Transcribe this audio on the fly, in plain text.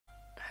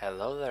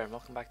Hello there and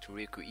welcome back to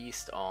Ryukyu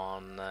East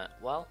on,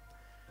 well,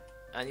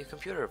 a new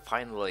computer,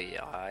 finally.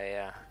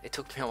 It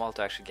took me a while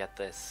to actually get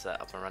this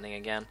up and running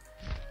again,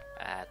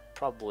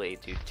 probably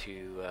due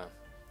to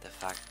the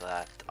fact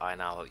that I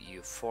now have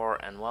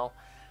EU4, and well,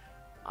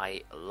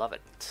 I love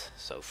it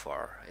so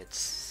far.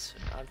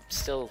 I'm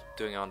still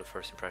doing on the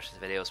first impressions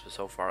videos, but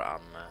so far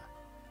I'm on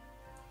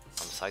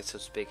the side, so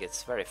to speak.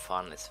 It's very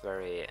fun, it's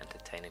very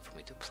entertaining for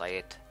me to play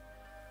it.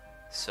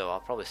 So I'll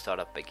probably start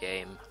up a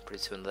game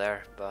pretty soon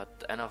there,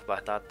 but enough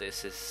about that.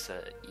 This is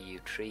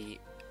EU3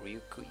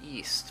 Ryukyu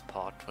East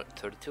part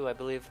 32, I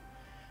believe,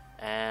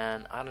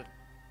 and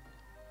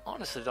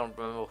honestly don't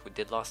remember what we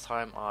did last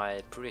time.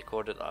 I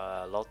pre-recorded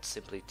a lot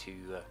simply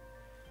to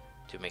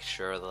make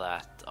sure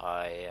that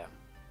I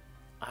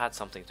had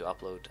something to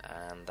upload,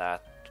 and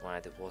that when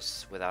I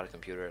was without a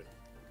computer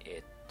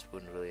it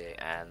wouldn't really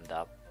end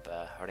up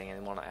hurting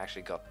anyone. I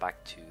actually got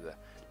back to the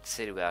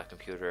city without a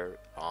computer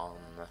on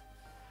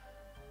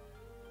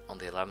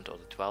the 11th or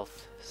the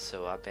 12th,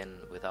 so I've been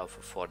without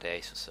for 4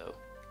 days or so.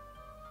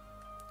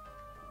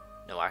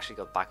 No, I actually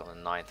got back on the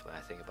 9th when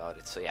I think about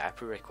it. So yeah, I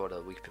pre-recorded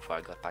a week before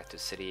I got back to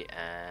the city,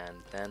 and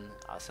then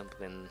I've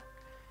simply been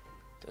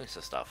doing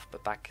some stuff.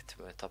 But back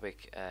to my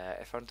topic,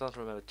 if I don't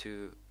remember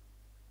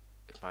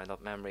if my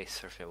memory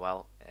serves me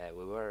well,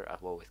 we were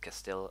at war with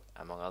Castile,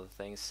 among other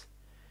things,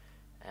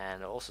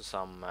 and also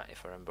some,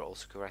 if I remember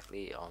also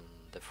correctly, on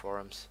the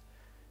forums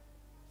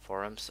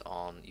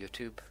on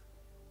YouTube.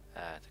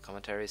 The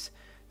commentaries,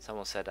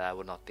 someone said I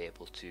would not be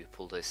able to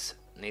pull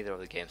neither of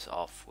the games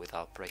off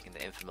without breaking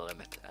the infamy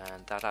limit,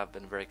 and that I've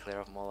been very clear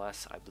of, more or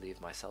less. I believe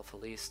myself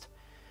at least,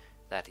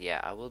 that yeah,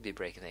 I will be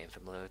breaking the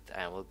infamy limit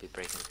and will be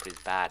breaking it pretty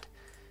bad,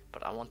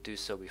 but I won't do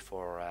so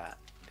before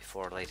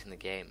late in the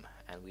game,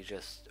 and we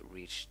just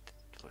reached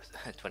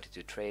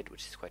 22 trade,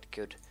 which is quite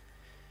good.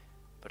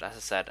 But as I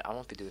said, I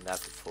won't be doing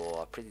that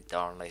before pretty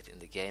darn late in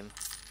the game,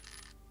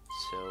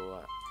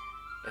 so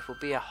it will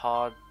be a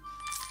hard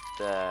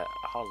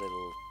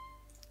little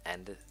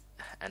end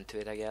to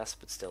it, I guess,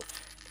 but still,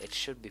 it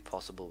should be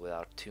possible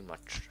without too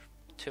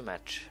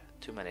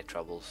many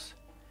troubles.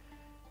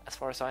 As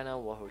far as I know,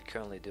 what we're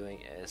currently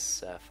doing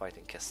is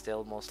fighting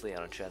Castile mostly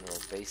on a general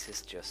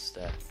basis, just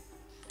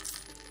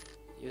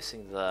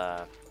using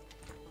we'll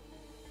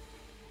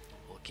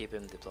keep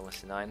him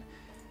diplomacy 9,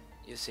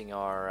 using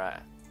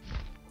our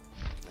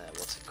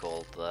what's it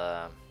called,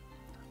 or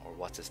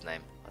what's his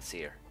name? Let's see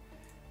here.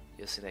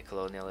 Using the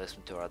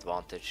colonialism to our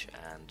advantage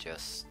and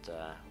just,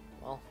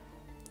 well,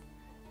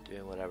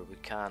 doing whatever we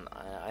can.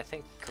 I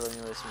think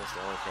colonialism is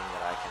the only thing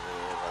that I can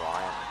really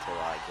rely on until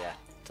I get,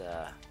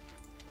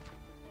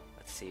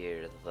 let's see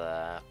here,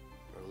 the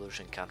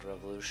revolution,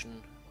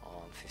 counter-revolution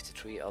on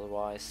 53.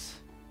 Otherwise,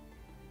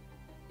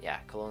 yeah,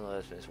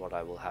 colonialism is what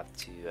I will have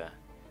to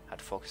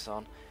focus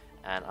on,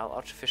 and I'll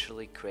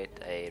artificially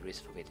create a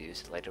reason for me to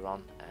use it later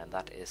on, and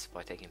that is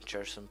by taking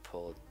Cherson,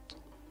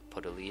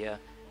 Podolia,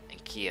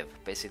 and Kiev,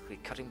 basically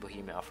cutting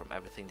Bohemia off from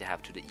everything they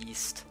have to the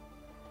east.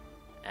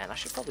 And I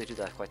should probably do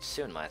that quite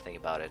soon when I think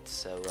about it.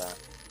 So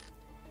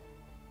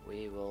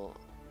we will,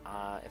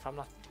 if I'm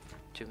not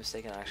too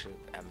mistaken, I actually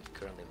am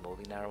currently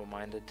moving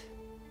narrow-minded.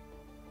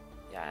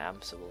 Yeah, I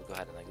am, so we'll go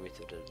ahead and agree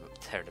to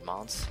their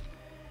demands.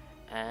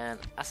 And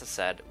as I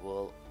said,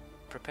 we'll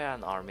prepare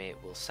an army,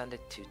 we'll send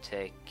it to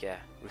take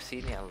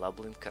Ruthenia and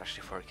Lublin, could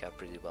actually work out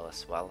pretty well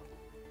as well.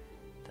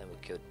 Then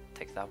we could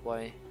take that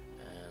way.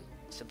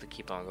 Simply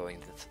keep on going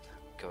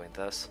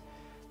thus.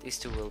 These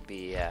two will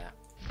be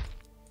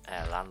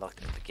landlocked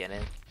in the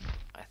beginning,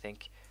 I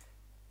think.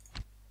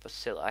 But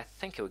still, I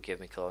think it would give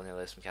me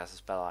colonialism cast a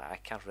spell. I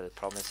can't really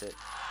promise it.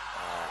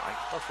 I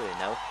don't really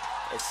know.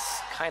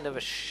 It's kind of a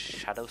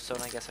shadow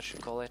zone, I guess I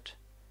should call it.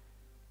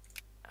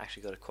 I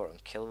actually got a court on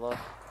Kilva.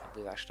 I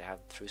believe I actually have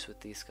a truce with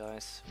these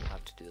guys. We'll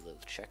have to do a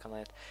little check on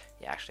it.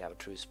 Yeah, I actually have a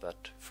truce,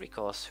 but free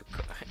cause,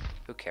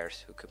 who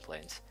cares, who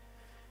complains?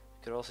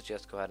 Could also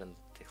just go ahead and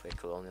declare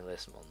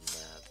colonialism on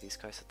these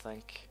guys, I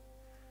think.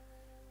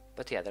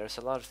 But yeah, there's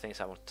a lot of things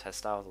I want to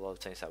test out, a lot of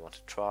things I want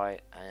to try,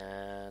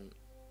 and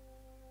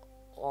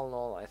all in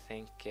all, I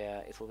think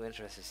it will be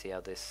interesting to see how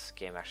this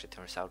game actually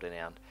turns out in the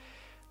end.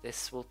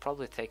 This will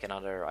probably take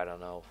another, I don't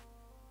know,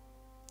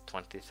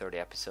 20-30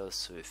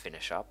 episodes to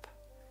finish up.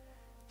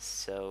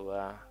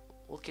 So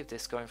we'll keep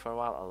this going for a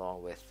while,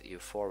 along with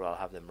EU4, where I'll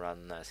have them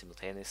run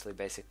simultaneously,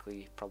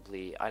 basically,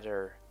 probably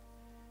either.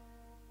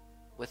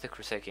 With the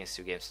Crusade Kings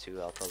 2 games too,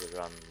 I'll probably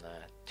run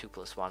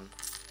 2+1.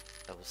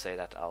 I will say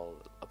that I'll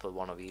upload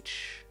one of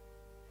each.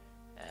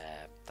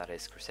 That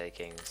is Crusade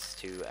Kings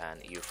 2 and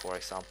EU4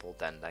 example.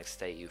 Then next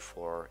day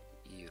EU4,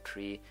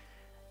 EU3.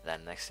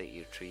 Then next day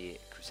EU3,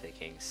 Crusade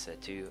Kings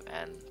 2,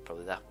 and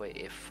probably that way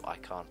if I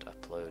can't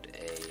upload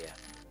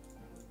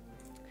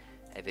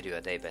a video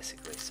a day,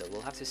 basically. So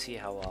we'll have to see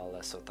how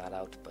I'll sort that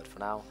out. But for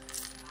now,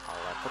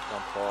 I'll put it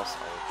on pause.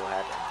 I'll go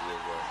ahead and deal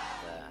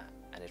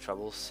with any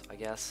troubles, I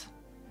guess.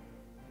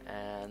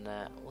 And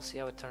we'll see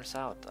how it turns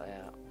out.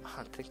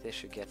 I think they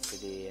should get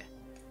pretty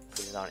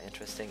darn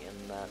interesting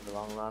in the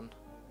long run.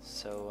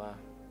 So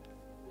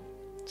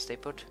stay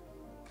put.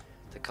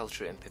 the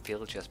culture in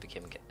Pipil just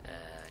became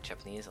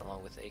Japanese,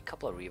 along with a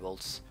couple of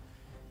revolts.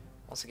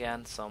 Once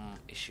again, some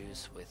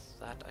issues with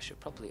that. I should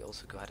probably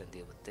also go ahead and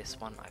deal with this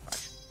one. I've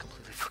actually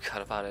completely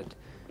forgot about it.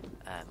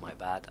 My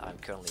bad. I'm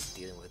currently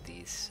dealing with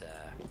these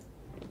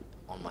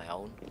on my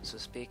own, so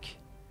to speak.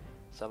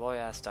 Savoy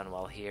has done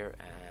well here,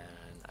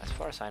 and as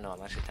far as I know,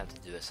 I'm actually tempted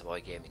to do a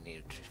Savoy game in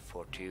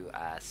EU3 2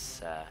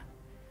 as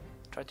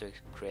try to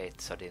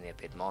create Sardinia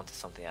Piedmont,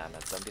 something I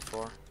haven't done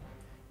before.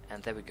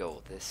 And there we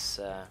go. This,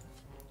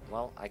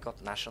 well, I got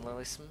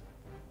nationalism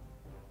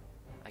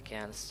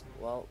against,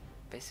 well,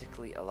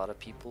 basically a lot of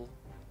people,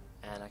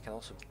 and I can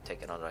also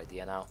take another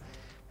idea now,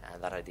 and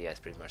that idea is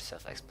pretty much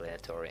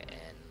self-explanatory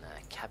in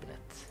cabinet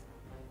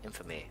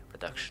infamy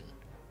reduction,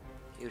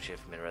 huge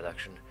infamy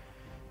reduction.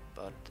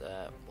 But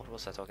what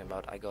was I talking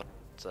about? I got,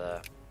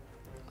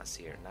 let's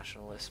see here,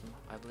 nationalism,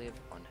 I believe,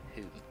 on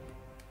whom?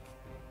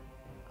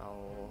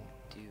 I'll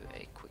do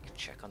a quick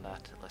check on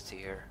that. Let's see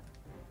here.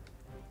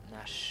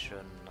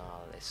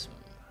 Nationalism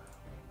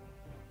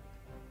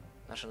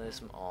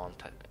on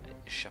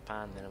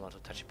Japan, Minamoto,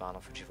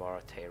 Tachibana,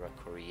 Fujiwara, Taira,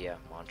 Korea,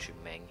 Manchu,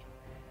 Ming.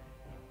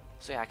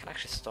 So yeah, I can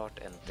actually start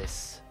in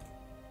this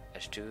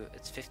H2.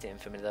 It's 50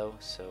 infamy though,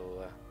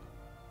 so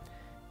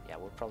yeah,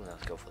 we'll probably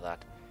not go for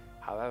that.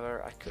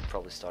 However, I could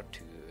probably start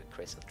to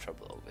create some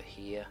trouble over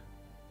here.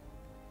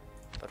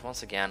 But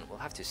once again, we'll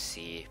have to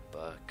see,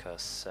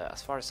 because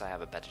as far as I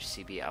have a better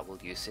CB, I will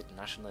use it.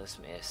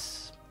 Nationalism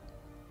is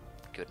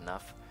good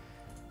enough.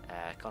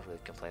 I can't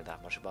really complain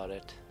that much about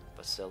it,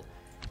 but still,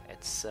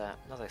 it's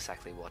not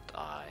exactly what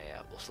I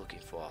was looking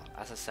for.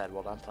 As I said,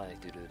 what I'm planning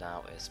to do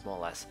now is more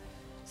or less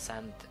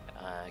send,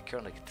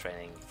 currently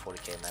training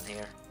 40k men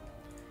here,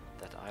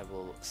 that I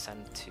will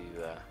send to,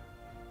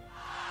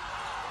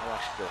 I'll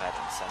actually go ahead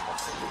and send them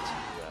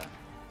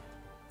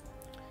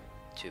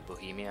to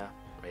Bohemia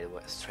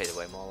straight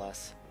away more or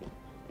less,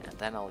 and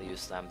then I'll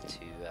use them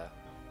to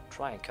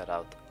try and cut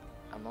out.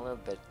 I'm a little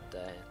bit,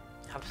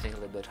 have to think a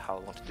little bit how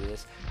I want to do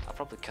this. I'll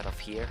probably cut off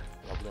here,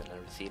 Lublin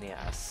and Ruthenia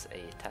as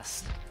a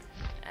test,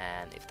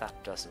 and if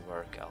that doesn't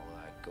work, I'll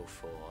go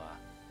for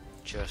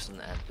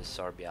Cherson and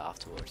Serbia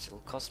afterwards. It'll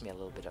cost me a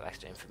little bit of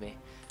extra infamy,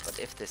 but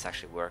if this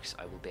actually works,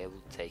 I will be able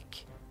to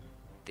take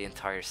the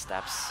entire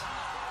steps,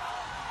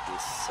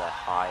 this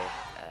high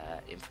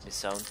infamy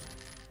zone,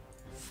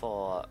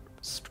 for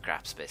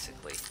scraps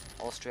basically.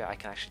 Austria, I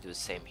can actually do the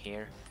same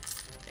here.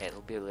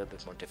 It'll be a little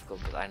bit more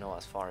difficult, but I know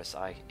as far as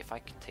if I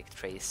can take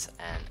Trace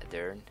and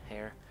Adern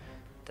here,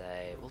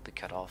 they will be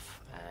cut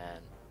off,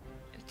 and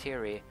in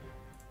theory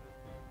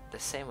the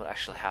same will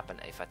actually happen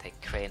if I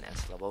take Crane and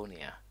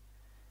Slavonia,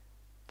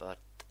 but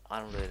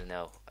I don't really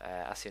know.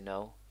 As you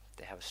know,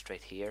 they have a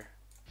strait here,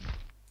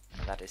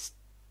 and that is,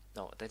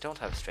 no, they don't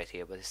have a strait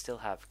here, but they still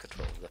have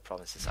control of the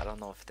provinces. I don't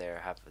know if they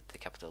have the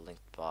capital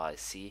linked by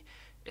sea,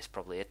 is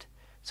probably it.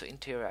 So in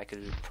theory I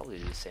could probably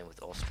do the same with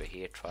Austria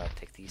here, try to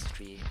take these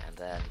three, and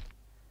then,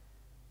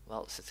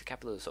 well, since the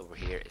capital is over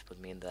here, it would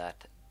mean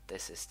that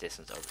this is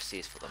distance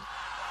overseas for them.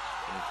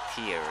 In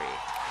theory,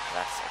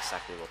 that's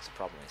exactly what the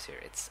problem is here.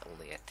 It's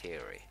only a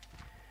theory.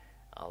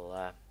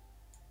 I'll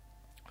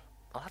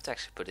have to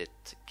actually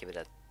give it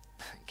a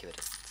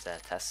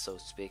test, so to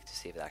speak, to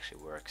see if it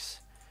actually works.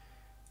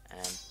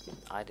 And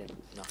I did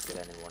not get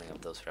any warning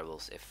of those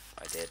rebels. If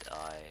I did,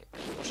 I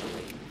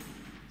unfortunately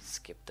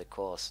skipped the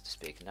course, so to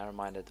speak. Never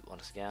minded,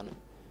 once again.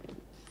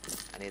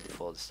 I need the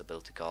full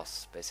stability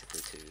cost,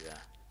 basically, to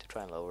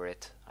try and lower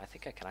it. I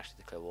think I can actually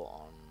declare war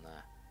on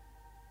the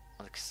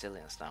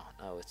Castilians now.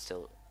 No, it's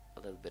still a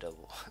little bit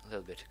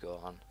to go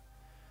on.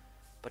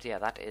 But yeah,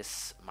 that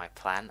is my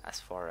plan as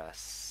far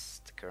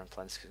as the current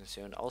plan is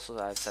concerned. Also,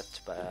 I've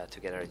set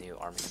together a new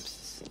army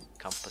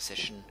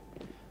composition,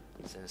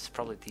 since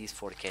probably these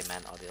 40k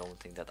men are the only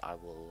thing that I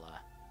will,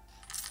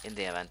 in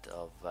the event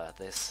of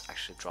this,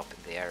 actually drop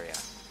in the area.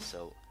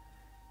 So,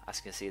 as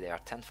you can see, they are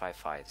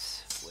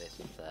 10-5-5s with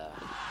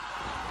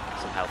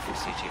some help from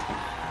sieging and,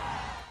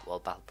 well,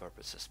 battle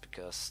purposes,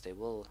 because they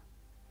will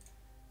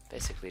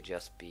basically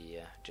just be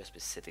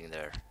sitting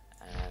there.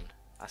 And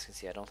as you can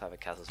see, I don't have a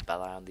Casus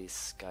Belli on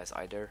these guys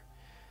either,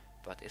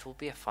 but it will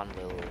be a fun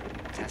little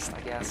test,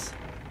 I guess.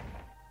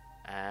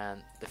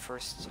 And the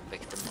first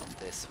victim of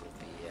this will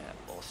be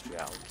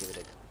Austria. I'll give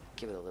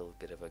it a little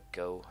bit of a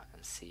go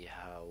and see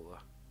how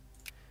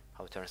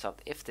it turns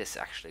out. If this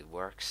actually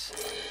works,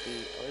 it'll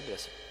be a little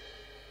bit.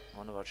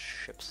 One of our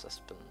ships has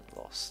been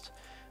lost.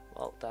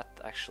 Well, that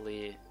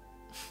actually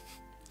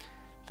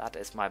that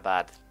is my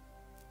bad.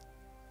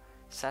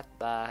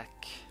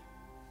 Setback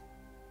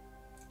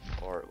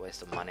or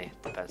waste of money,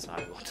 depends on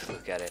how you want to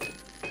look at it.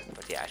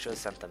 But yeah, I should have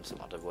sent them some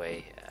other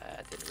way.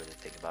 I didn't really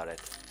think about it.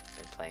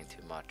 Been playing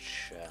too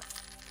much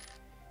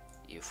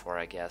EU4,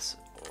 I guess,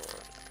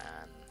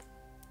 and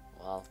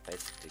well,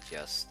 basically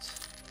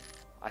just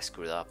I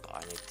screwed up.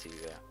 I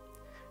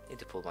need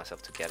to pull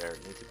myself together.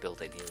 Need to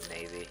build a new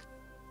navy,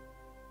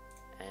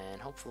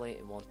 and hopefully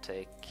it won't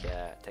take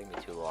me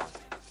too long.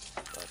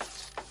 But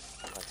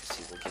I'd like to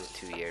see. We'll give it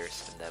 2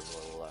 years, and then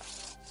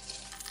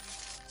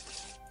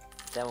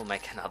we'll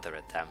make another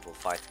attempt. We'll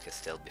fight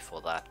Castile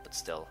before that, but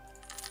still,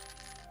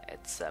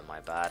 it's my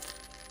bad.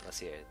 Let's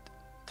see it.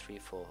 3,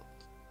 4,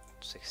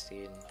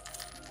 16,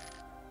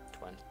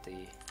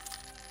 20,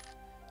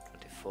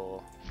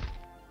 24,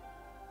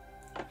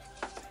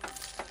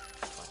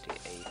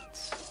 28.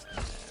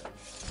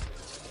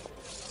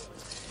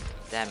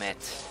 Damn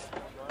it.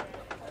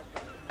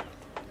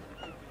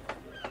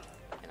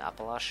 In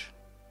Appalach.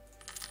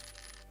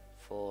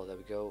 4, there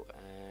we go.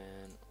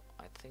 And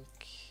I think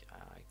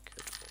I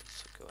could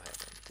also go ahead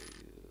and do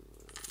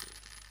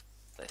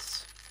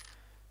this.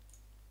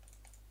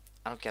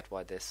 I don't get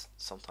why this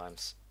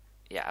sometimes.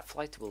 Yeah, a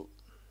flight will.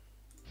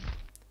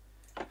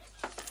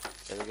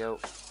 There we go.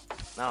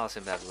 Now I'll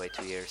simply have to wait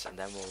 2 years, and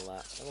then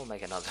we'll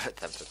make another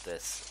attempt at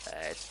this.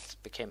 It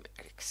became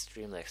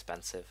extremely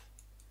expensive,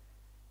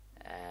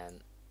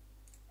 and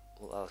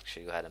we'll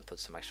actually go ahead and put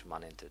some extra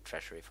money into the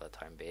treasury for the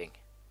time being.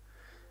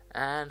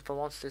 And for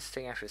once, this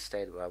thing actually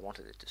stayed where I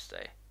wanted it to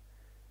stay.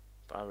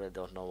 But I really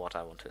don't know what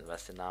I want to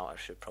invest in now. I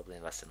should probably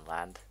invest in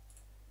land,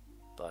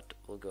 but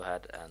we'll go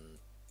ahead and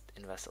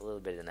invest a little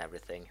bit in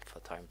everything for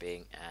the time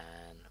being,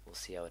 and we'll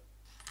see how it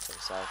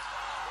turns out.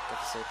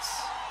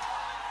 Deficits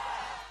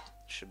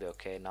should be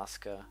okay.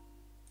 Nazca,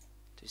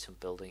 do some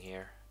building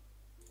here.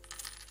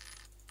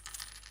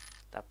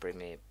 That brought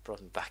me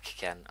back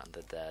again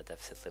under the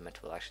deficit limit.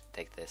 We'll actually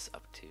take this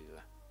up to.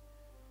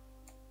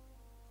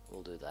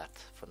 We'll do that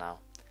for now,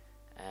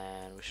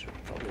 and we should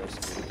probably also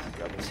do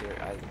rebels here.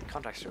 I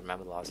can't actually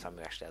remember the last time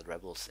we actually had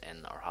rebels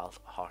in our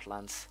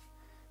heartlands,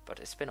 but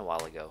it's been a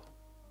while ago.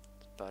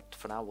 But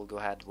for now, we'll go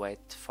ahead,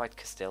 fight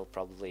Castile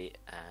probably,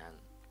 and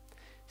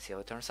see how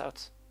it turns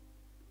out.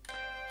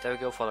 There we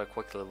go for a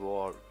quick little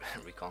war,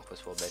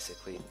 reconquest war.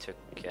 Basically, took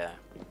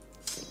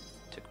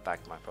back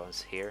my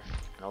province here,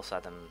 and also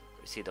had them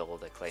recede all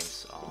the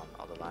claims on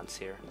other lands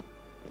here.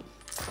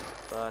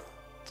 But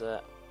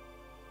well,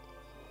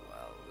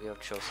 we have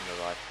chosen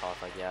the right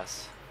path, I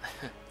guess.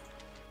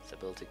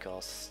 Stability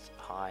cost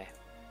high,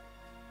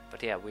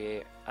 but yeah,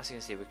 as you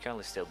can see, we're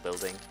currently still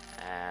building,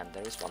 and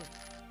there is one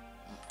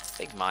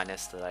big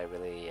minus that I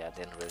really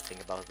didn't really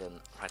think about them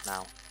right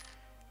now.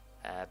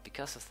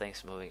 Because of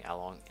things moving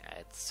along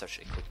at such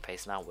a quick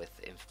pace now with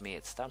infamy,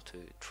 it's down to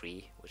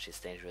 3, which is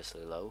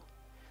dangerously low.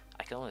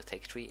 I can only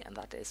take 3, and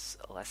that is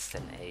less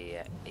than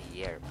a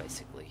year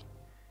basically.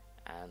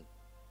 And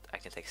I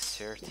can take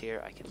Surt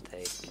here, I can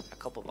take a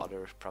couple of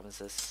other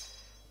provinces,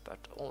 but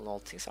all in all,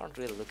 things aren't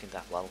really looking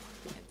that well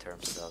in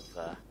terms of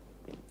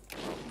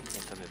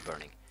infamy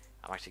burning.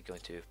 I'm actually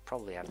going to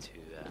probably have to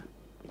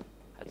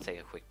take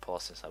a quick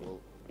pause, since I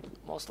will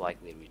most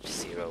likely reach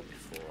 0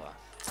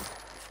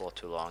 before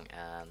too long.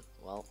 And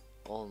well,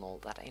 all in all,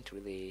 that ain't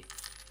really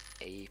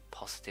a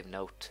positive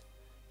note.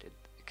 Did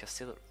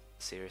Castile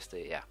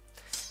seriously? Yeah,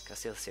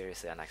 Castile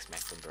seriously annexed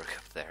Mecklenburg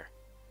up there.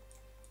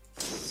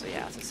 So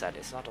yeah, as I said,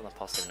 it's not on a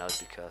positive note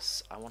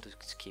because I want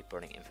to keep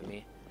burning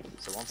infamy.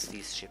 So once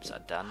these ships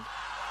are done,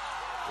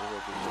 we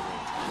will be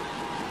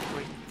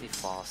moving pretty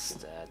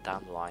fast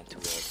down the line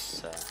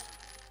towards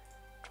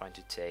trying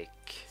to take,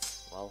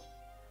 well,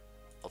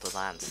 other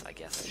lands, I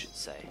guess I should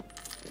say.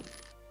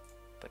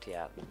 But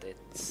yeah,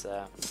 it's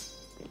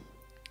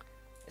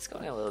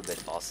going a little bit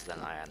faster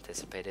than I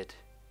anticipated,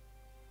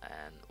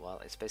 and well,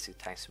 it's basically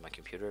thanks to my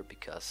computer,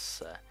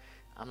 because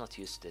I'm not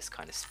used to this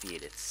kind of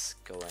speed. It's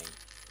going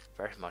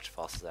very much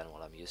faster than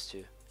what I'm used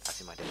to. As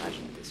you might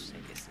imagine, this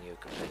thing is new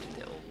compared to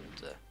the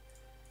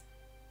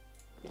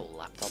old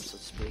laptop, so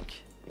to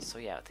speak. So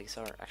yeah, things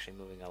are actually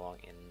moving along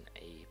in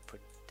a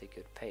pretty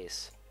good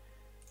pace.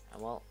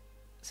 And well,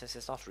 since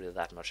it's not really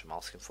that much I'm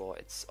asking for,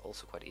 it's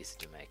also quite easy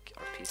to make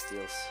our peace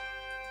deals.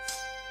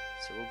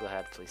 So we'll go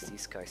ahead, place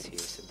these guys here,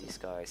 send these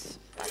guys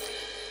back,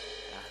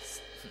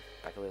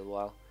 back a little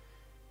while.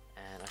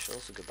 And I should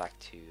also go back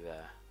to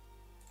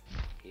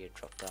here,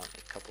 drop down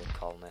a couple of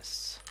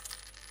colonists.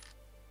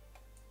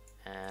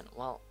 And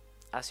well,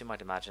 as you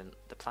might imagine,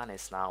 the plan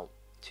is now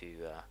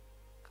to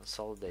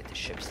consolidate the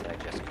ships that I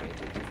just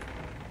created,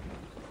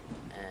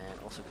 and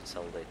also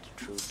consolidate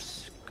the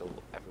troops. Go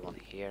everyone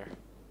here.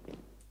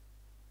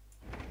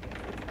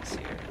 That's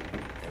here.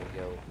 There we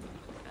go.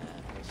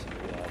 And also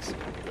you guys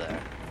over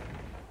there.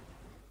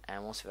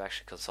 And once we've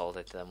actually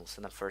consolidated them, we'll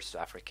send them first to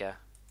Africa.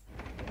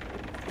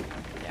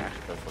 Yeah,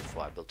 actually built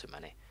 44. I built too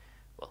many.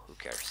 Well, who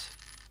cares?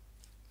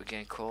 We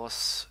gain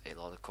cores, a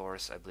lot of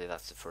cores. I believe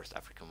that's the first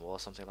African war,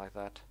 something like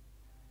that.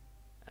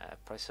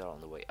 Prices are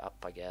on the way up,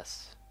 I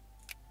guess.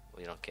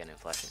 We don't gain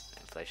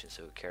inflation,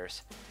 so who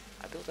cares?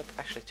 I built up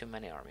actually too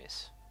many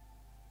armies.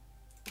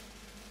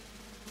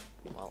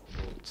 Well,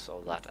 we'll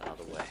solve that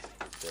another way.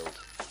 Build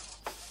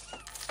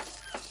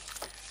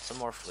some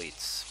more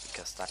fleets,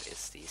 because that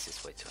is the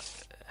easiest way to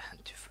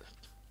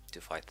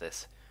fight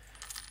this,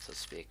 so to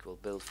speak. We'll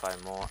build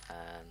 5 more,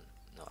 and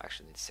no,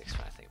 actually need 6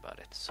 when I think about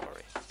it.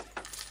 Sorry.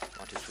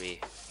 1, 2, 3,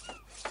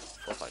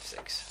 4, 5,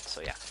 6.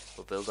 So yeah,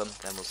 we'll build them.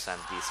 Then we'll send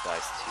these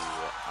guys to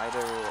either.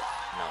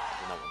 No, I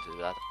do not want to do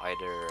that.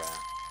 Either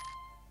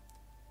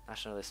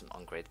nationalism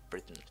on Great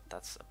Britain.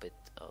 That's a bit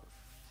of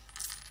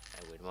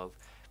a weird move,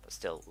 but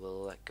still,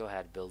 we'll go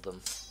ahead, build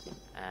them,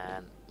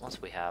 and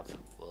once we have,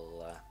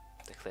 we'll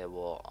declare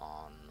war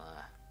on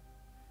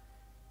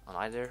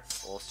either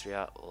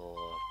Austria or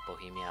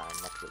Bohemia.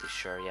 I'm not really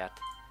sure yet,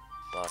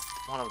 but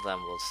one of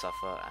them will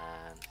suffer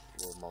and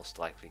will most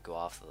likely go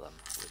after them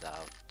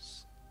without.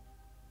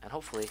 And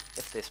hopefully,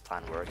 if this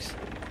plan works,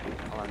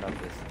 I'll end up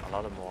with a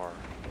lot of more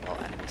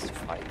enemies to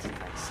fight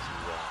thanks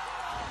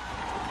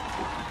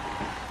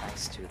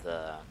to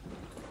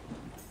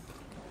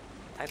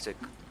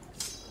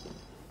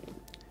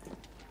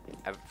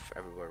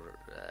everywhere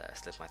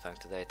slipped my tongue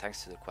today.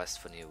 Thanks to the quest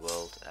for New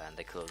World and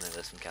the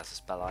colonialism casus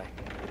belli.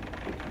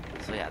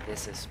 So yeah,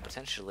 this is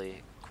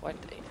potentially will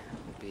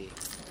be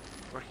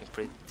working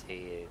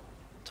pretty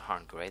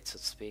darn great, so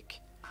to speak.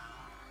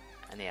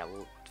 And yeah,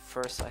 we'll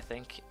first, I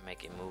think,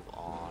 make a move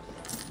on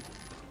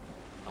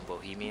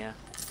Bohemia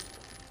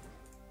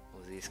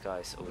with these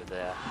guys over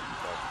there,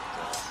 but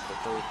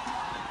quickly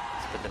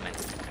split them in,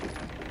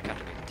 cut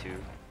them in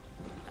two.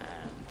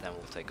 Then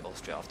we'll take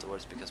Austria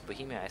afterwards, because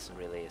Bohemia isn't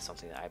really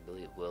something that I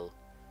believe will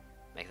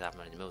make that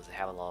many moves. They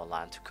have a lot of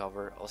land to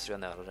cover. Austria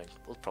on the other hand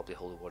will probably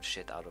hold the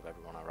shit out of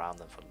everyone around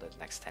them for the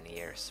next 10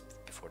 years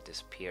before it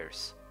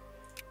disappears.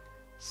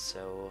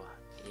 So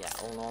yeah,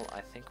 all in all,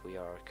 I think we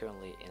are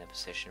currently in a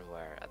position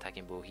where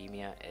attacking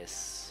Bohemia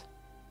is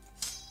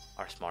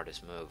our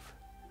smartest move.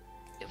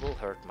 It will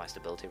hurt my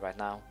stability right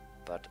now,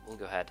 but we'll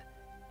go ahead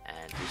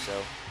and do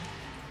so.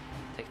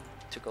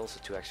 Took also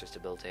 2 extra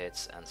stability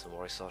hits and some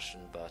war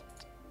exhaustion, but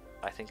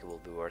I think it will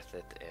be worth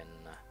it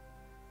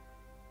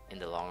in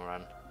the long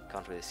run.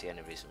 Can't really see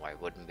any reason why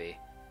it wouldn't be,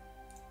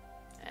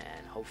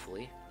 and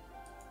hopefully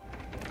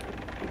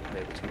we'll be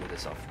able to pull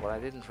this off. What I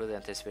didn't really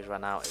anticipate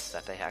right now is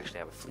that they actually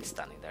have a fleet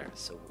standing there,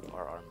 so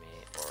our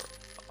army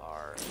or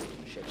our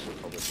ships will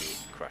probably be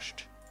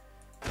crushed.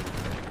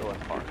 Go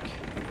and park.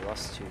 We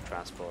lost 2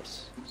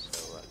 transports,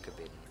 so it could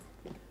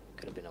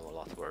have been a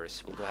lot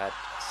worse. We'll go ahead,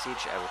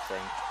 siege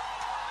everything,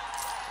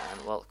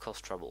 and well,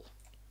 cause trouble.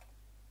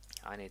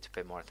 I need to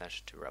pay more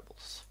attention to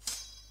rebels.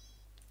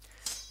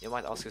 You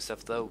might ask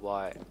yourself though,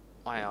 why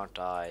aren't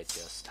I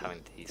just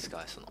having these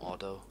guys on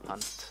auto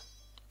hunt?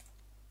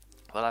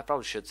 Well, I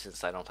probably should,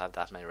 since I don't have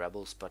that many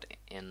rebels, but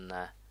in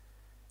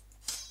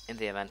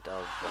the event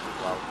of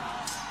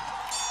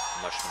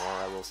much more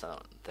rebels than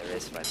there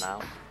is right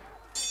now,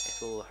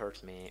 it will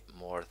hurt me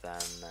more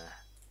than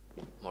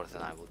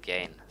I will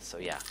gain. So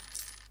yeah,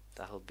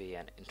 that'll be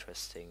an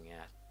interesting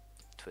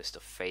twist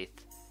of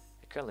fate.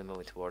 Currently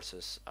moving towards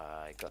us.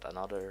 I got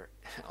another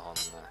on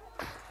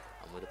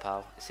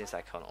Mudapau. It seems I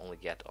can only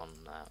get on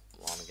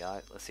one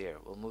guy. Let's see here.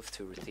 We'll move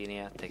to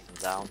Ruthenia, take them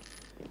down.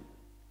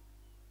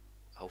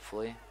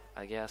 Hopefully,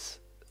 I guess.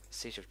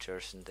 Siege of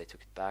Cherson, they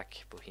took it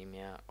back.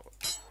 Bohemia.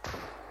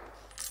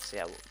 So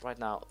yeah, right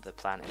now the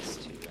plan is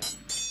to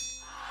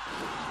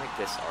make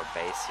this our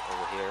base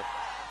over here.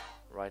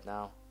 Right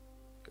now,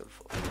 good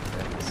for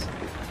this.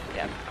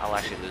 Yeah, I'll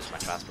actually lose my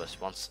transports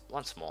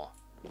once more.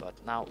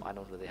 But now I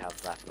don't really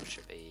have that much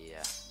of a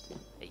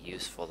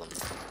use for them,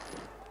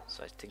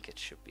 so I think it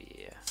should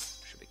be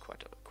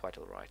quite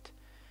alright.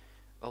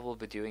 What we'll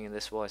be doing in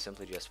this war is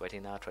simply just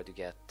waiting now, try to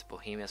get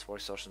Bohemia's war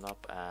exhaustion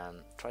up,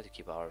 and try to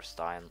keep our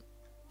Stein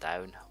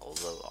down.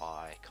 Although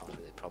I can't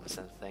really promise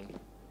anything.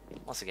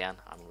 Once again,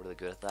 I'm really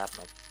good at that,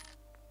 not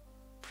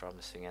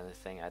promising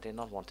anything. I did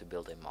not want to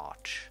build a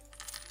march.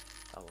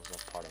 That was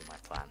not part of my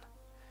plan.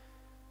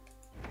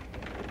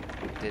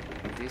 Did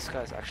these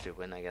guys actually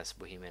win against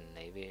Bohemian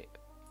Navy?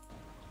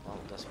 Well,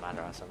 it doesn't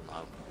matter, I don't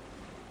know.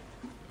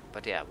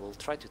 But yeah, we'll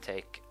try to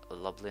take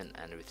Lublin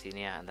and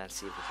Ruthenia and then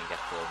see if we can get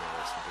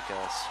colonialism,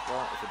 because,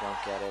 well, if we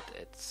don't get it,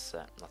 it's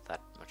not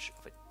that much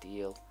of a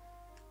deal.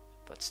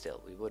 But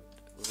still, we would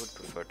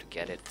prefer to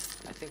get it.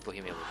 I think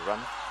Bohemia would run.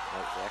 No,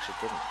 they actually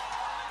didn't,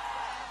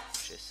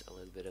 which is a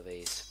little bit of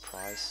a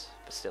surprise.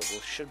 But still, we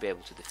should be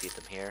able to defeat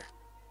them here.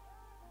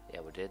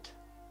 Yeah, we did.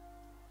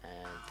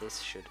 And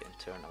this should in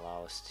turn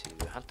allow us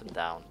to hunt them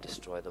down,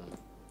 destroy them.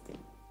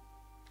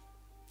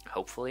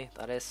 Hopefully,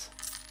 that is.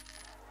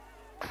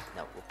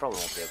 No, we probably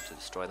won't be able to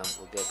destroy them.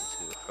 We'll be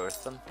able to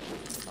hurt them,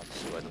 but not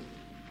destroy them.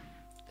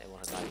 They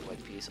want a 9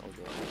 white piece,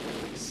 although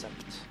I will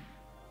accept.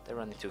 They're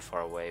running too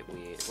far away.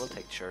 We will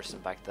take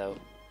Cherson back though.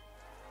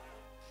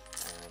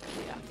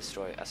 And yeah,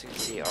 destroy. As you can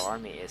see, our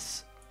army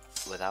is,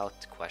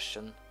 without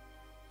question,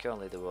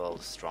 currently the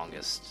world's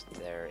strongest.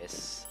 There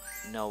is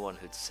no one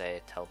who'd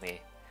tell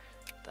me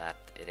that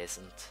it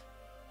isn't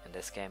in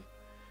this game.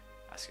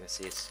 As you can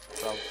see, it's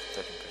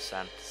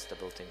 13%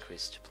 stability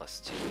increase to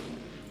 +2,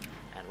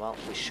 and well,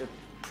 we should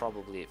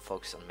probably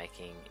focus on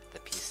making the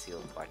peace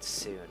deal quite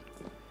soon.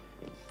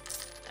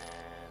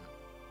 And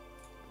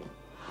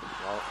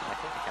well, I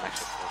think I can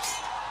actually force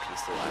the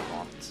peace deal I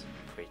want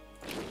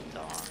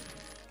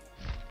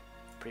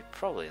pretty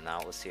probably now.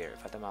 Let's see here.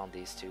 If I demand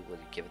these two, will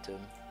you give it to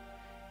them?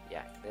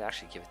 Yeah, they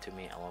actually give it to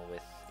me along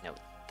with, no,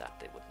 that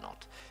they would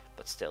not,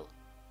 but still.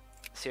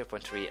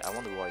 0.3, I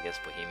won the war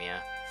against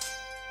Bohemia.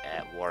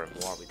 War and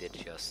war, we did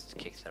just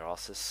kick their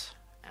asses.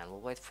 And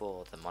we'll wait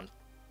for the month.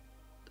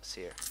 Let's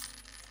see here.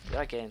 Did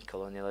I gain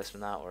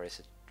colonialism now, or is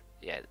it...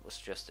 Yeah, it was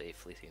just a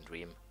fleeting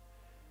dream.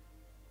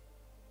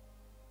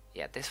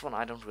 Yeah, this one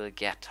I don't really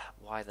get.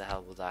 Why the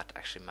hell would that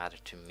actually matter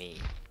to me?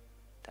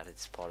 That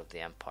it's part of the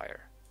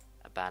empire.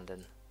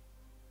 Abandon.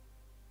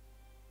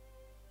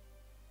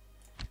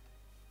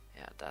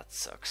 Yeah, that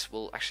sucks.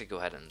 We'll actually go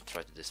ahead and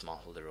try to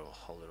dismantle the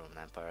Holy Roman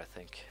Empire, I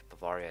think.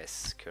 Bavaria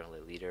is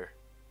currently leader.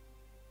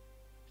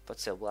 But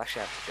still, we'll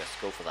actually have to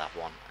just go for that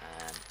one.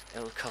 And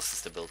it'll cost a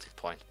stability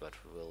point, but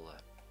we'll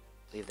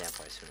leave the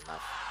empire soon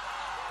enough.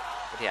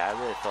 But yeah, I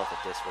really thought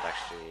that this would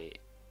actually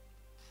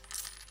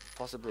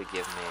possibly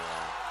give me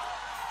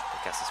the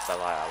Casus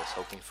Belli I was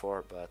hoping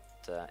for, but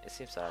it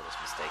seems that I was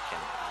mistaken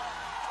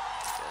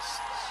and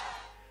just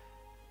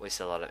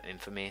wasted a lot of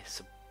infamy.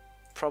 So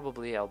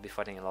probably I'll be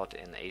fighting a lot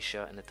in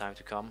Asia in the time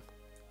to come,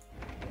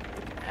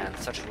 and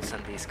such will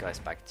send these guys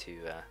back to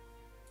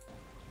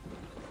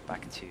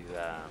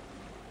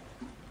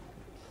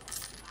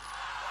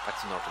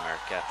North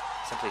America,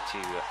 simply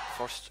to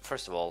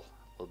first of all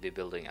we'll be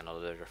building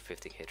another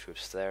 50k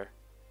troops there,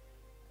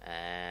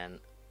 and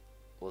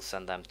we'll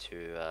send them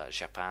to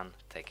Japan,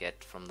 take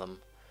it from them,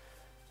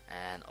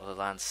 and other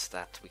lands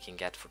that we can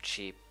get for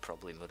cheap,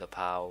 probably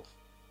Mudapao,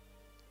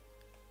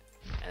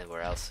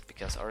 anywhere else,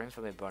 because our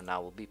infamy burn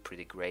now will be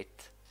pretty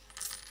great.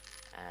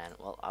 And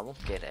well, I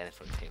won't get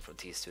anything from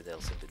these two,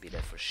 they'll simply be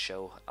there for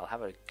show. I'll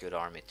have a good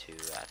army to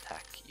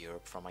attack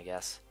Europe from, I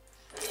guess.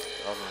 But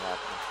other than that,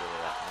 not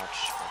really that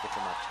much. My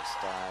diplomat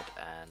just died,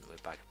 and we're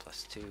back at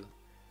 +2.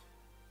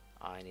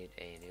 I need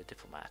a new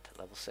diplomat,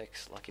 level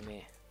 6, lucky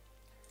me.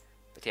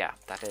 But yeah,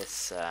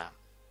 that's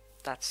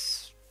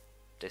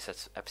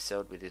this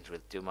episode. We didn't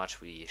really do much.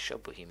 We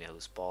showed Bohemia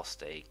who's boss.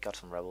 They got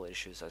some rebel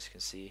issues, as you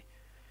can see,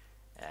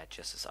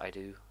 just as I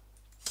do,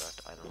 but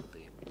I don't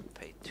really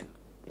pay too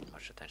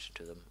much attention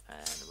to them,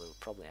 and we'll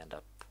probably end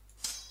up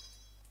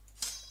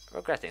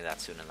regretting that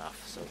soon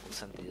enough. So we'll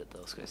send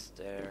those guys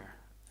there,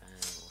 and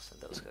we'll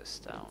send those guys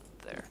down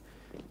there.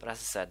 But as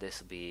I said, this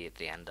will be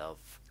the end of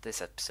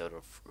this episode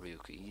of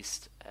Ryukyu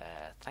East.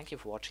 Thank you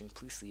for watching.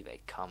 Please leave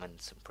a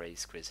comment, some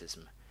praise,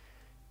 criticism,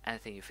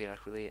 anything you feel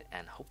like really,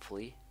 and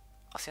hopefully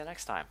I'll see you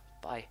next time.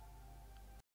 Bye.